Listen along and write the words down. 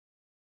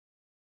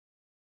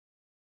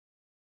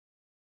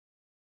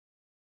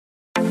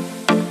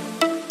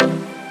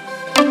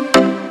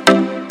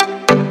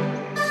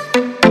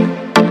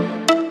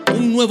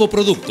nuevo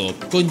producto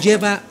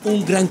conlleva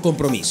un gran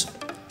compromiso: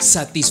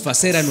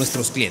 satisfacer a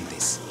nuestros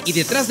clientes. Y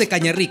detrás de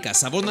Caña Rica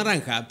Sabor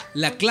Naranja,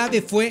 la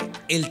clave fue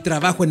el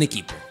trabajo en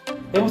equipo.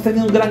 Hemos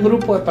tenido un gran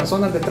grupo de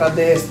personas detrás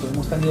de esto.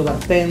 Hemos tenido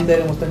bartender,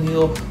 hemos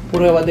tenido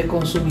pruebas de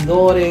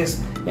consumidores,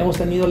 hemos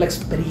tenido la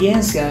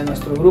experiencia de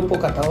nuestro grupo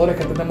catadores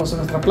que tenemos en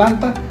nuestra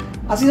planta.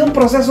 Ha sido un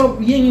proceso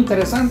bien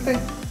interesante.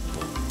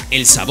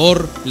 El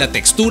sabor, la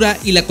textura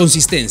y la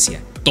consistencia.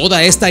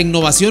 Toda esta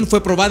innovación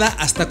fue probada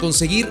hasta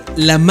conseguir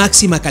la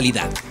máxima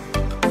calidad.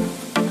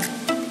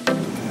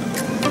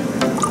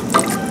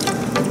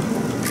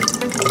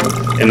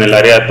 En el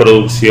área de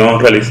producción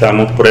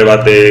realizamos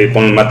pruebas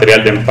con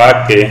material de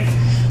empaque,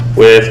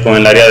 pues con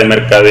el área de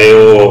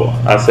mercadeo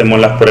hacemos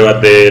las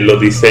pruebas de los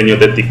diseños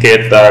de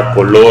etiqueta,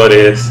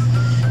 colores,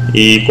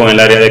 y con el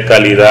área de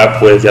calidad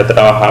pues ya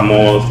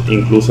trabajamos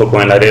incluso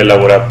con el área de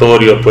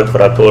laboratorio pues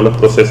para todos los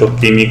procesos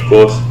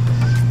químicos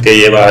que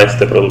lleva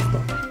este producto.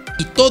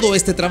 Y todo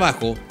este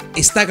trabajo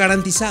está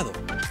garantizado.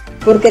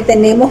 Porque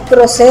tenemos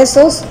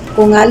procesos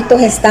con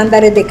altos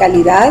estándares de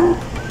calidad,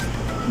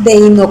 de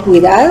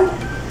inocuidad,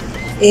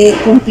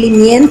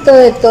 cumplimiento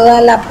de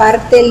toda la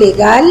parte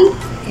legal,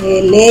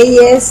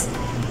 leyes,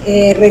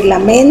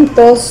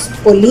 reglamentos,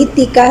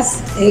 políticas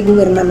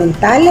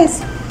gubernamentales.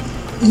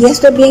 Y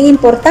esto es bien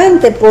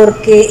importante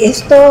porque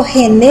esto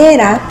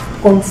genera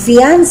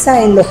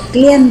confianza en los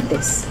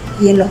clientes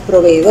y en los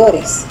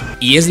proveedores.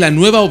 Y es la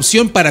nueva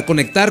opción para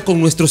conectar con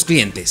nuestros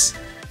clientes.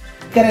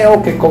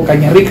 Creo que con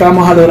Caña Rica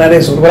vamos a lograr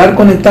eso, lograr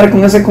conectar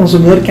con ese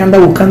consumidor que anda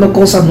buscando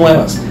cosas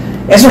nuevas.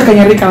 Eso es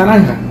Caña Rica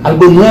Naranja,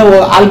 algo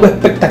nuevo, algo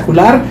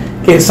espectacular,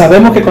 que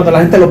sabemos que cuando la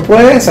gente lo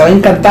pruebe se va a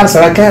encantar, se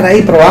va a quedar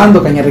ahí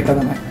probando Caña Rica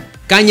Naranja.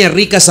 Caña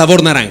Rica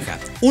Sabor Naranja,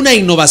 una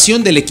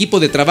innovación del equipo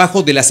de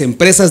trabajo de las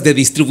empresas de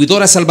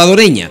Distribuidora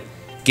Salvadoreña,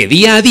 que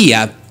día a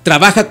día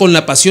trabaja con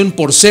la pasión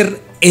por ser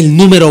el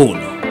número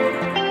 1.